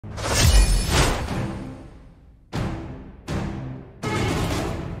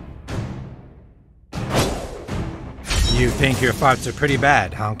You think your farts are pretty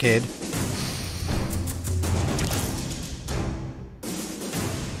bad, huh, kid?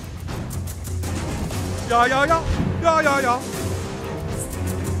 Yeah, yeah, yeah. Yeah, yeah, yeah.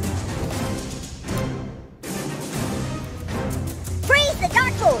 Freeze the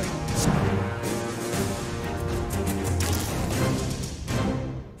dartboard!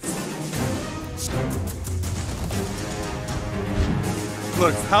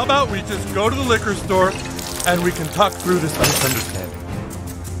 Look, how about we just go to the liquor store and we can talk through this misunderstanding.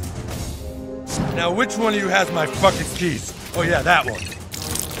 Now, which one of you has my fucking keys? Oh yeah, that one.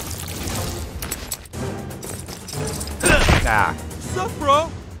 Ah. What's up, bro?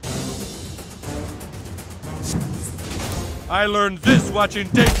 I learned this watching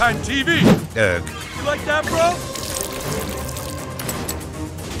daytime TV. Ugh. You like that, bro?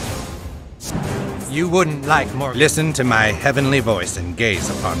 You wouldn't like more. Listen to my heavenly voice and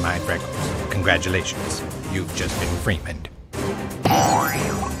gaze upon my freckles. Congratulations. You've just been Freeman.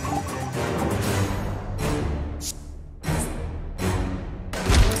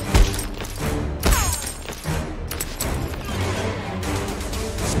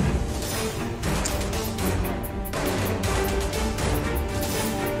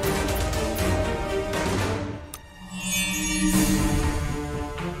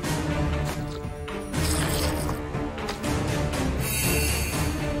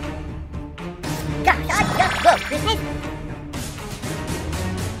 Go, Christmas!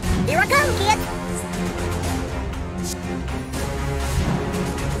 Here I come, kid!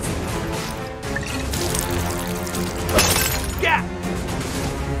 Yeah!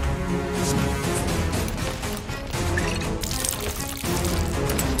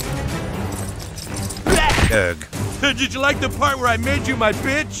 Ugh. Did you like the part where I made you my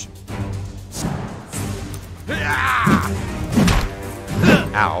bitch?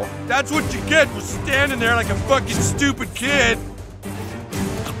 Ow. That's what you get for standing there like a fucking stupid kid.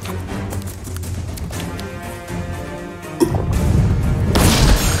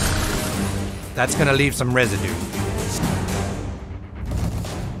 That's gonna leave some residue.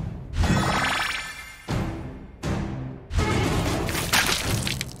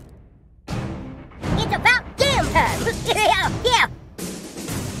 It's about damn time! Yeah!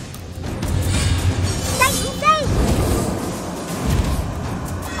 Nice and safe!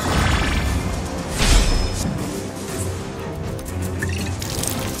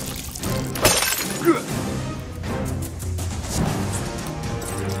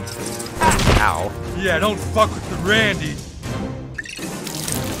 Ow. Yeah, don't fuck with the Randy.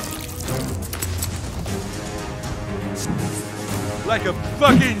 Like a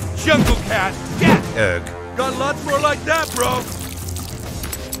fucking jungle cat. Yeah! Ugh. Got lots more like that, bro.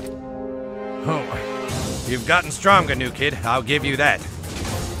 Oh. You've gotten stronger, new kid. I'll give you that.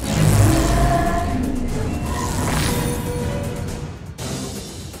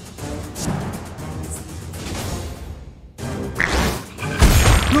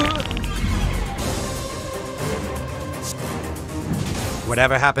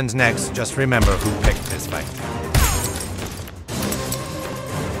 Whatever happens next, just remember who picked this fight.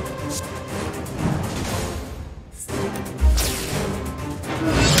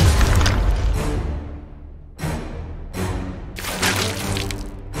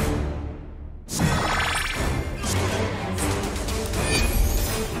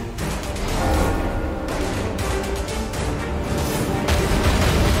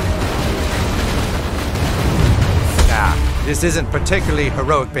 This isn't particularly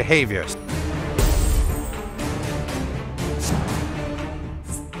heroic behavior.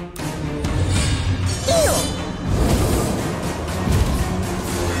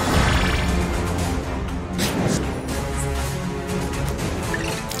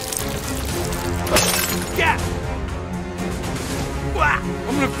 Yeah! Wah!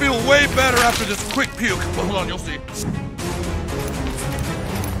 I'm gonna feel way better after this quick puke. Well, hold on, you'll see.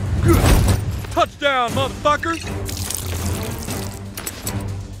 Good. Touchdown, motherfuckers!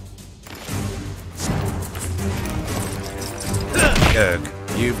 Ugh.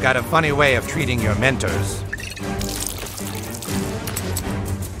 You've got a funny way of treating your mentors.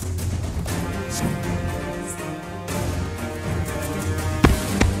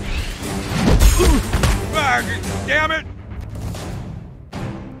 Damn it!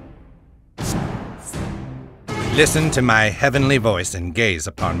 Listen to my heavenly voice and gaze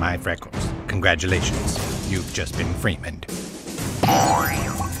upon my freckles. Congratulations. You've just been Freeman.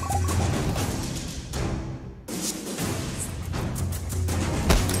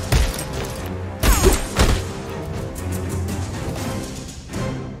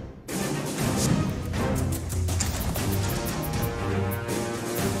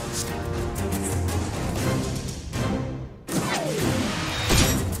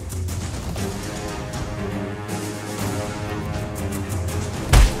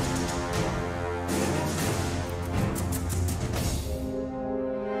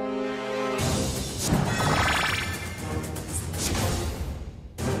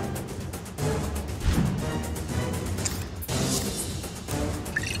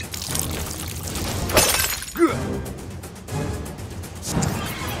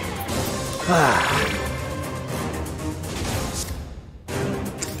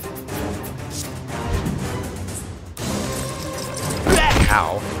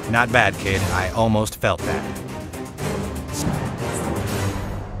 Ow. Not bad, kid. I almost felt that.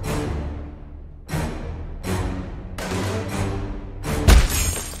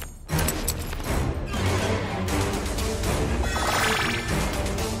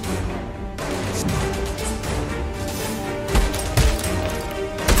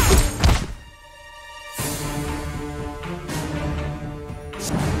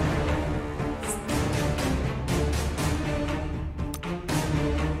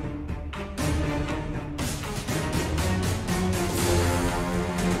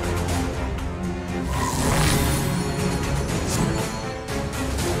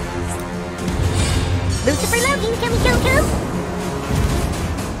 Lucifer loading, can we go too?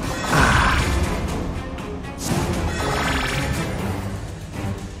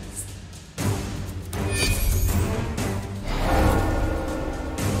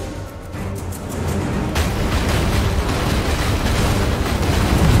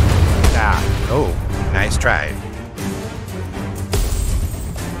 Oh, nice try.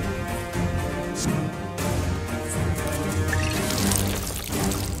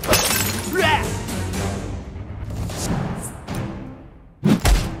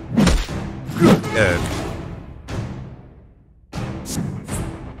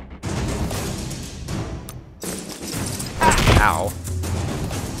 Ow.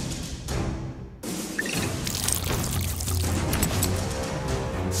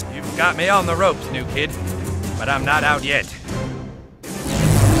 You've got me on the ropes, new kid, but I'm not out yet.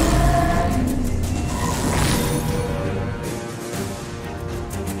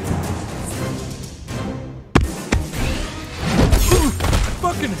 I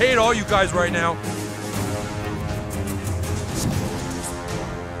fucking hate all you guys right now.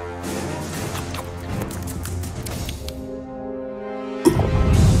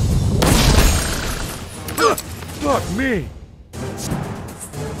 Fuck me!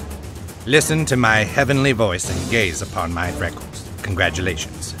 Listen to my heavenly voice and gaze upon my freckles.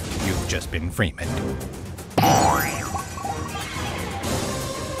 Congratulations, you've just been Freeman.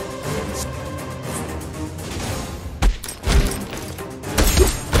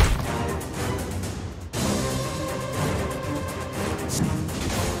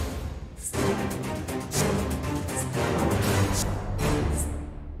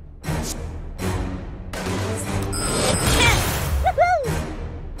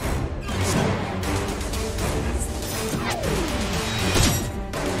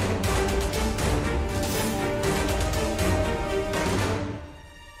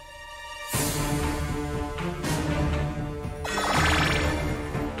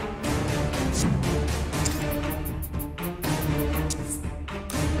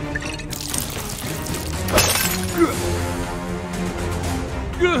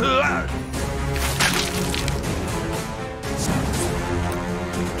 Ugh.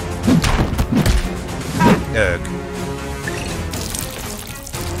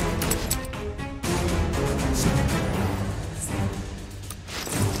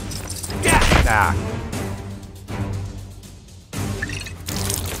 Ah.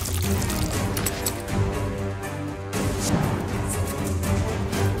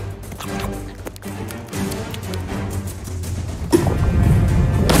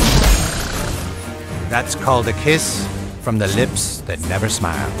 That's called a kiss from the lips that never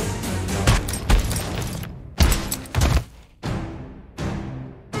smile.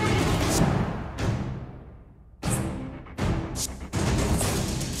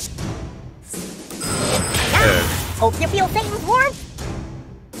 Hope you feel Satan's warmth.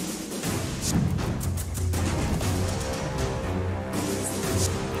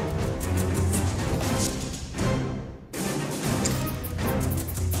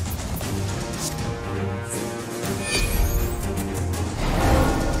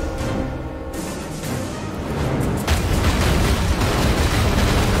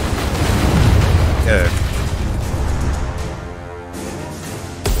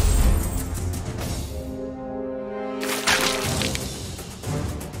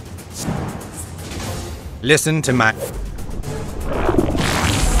 Listen to my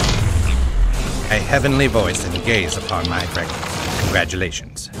heavenly voice and gaze upon my freckles.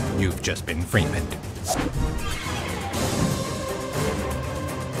 Congratulations, you've just been Freeman.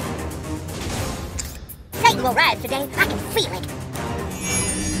 Satan will rise today. I can feel it.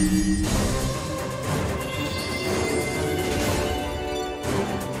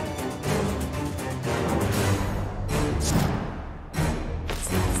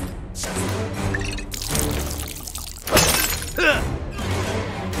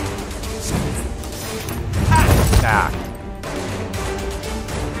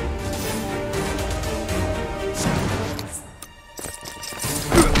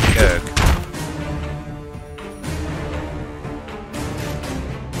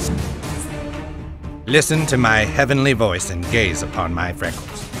 Listen to my heavenly voice and gaze upon my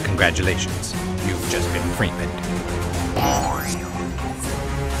freckles. Congratulations, you've just been Freeman.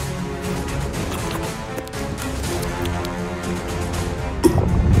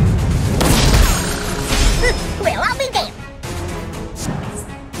 Well, I'll be damned.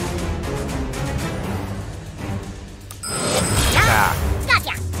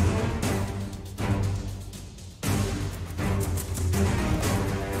 Gotcha.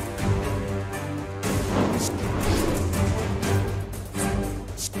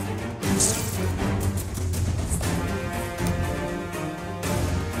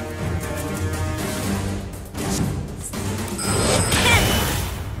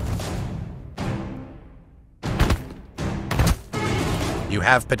 You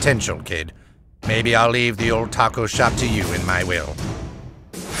have potential, kid. Maybe I'll leave the old taco shop to you in my will.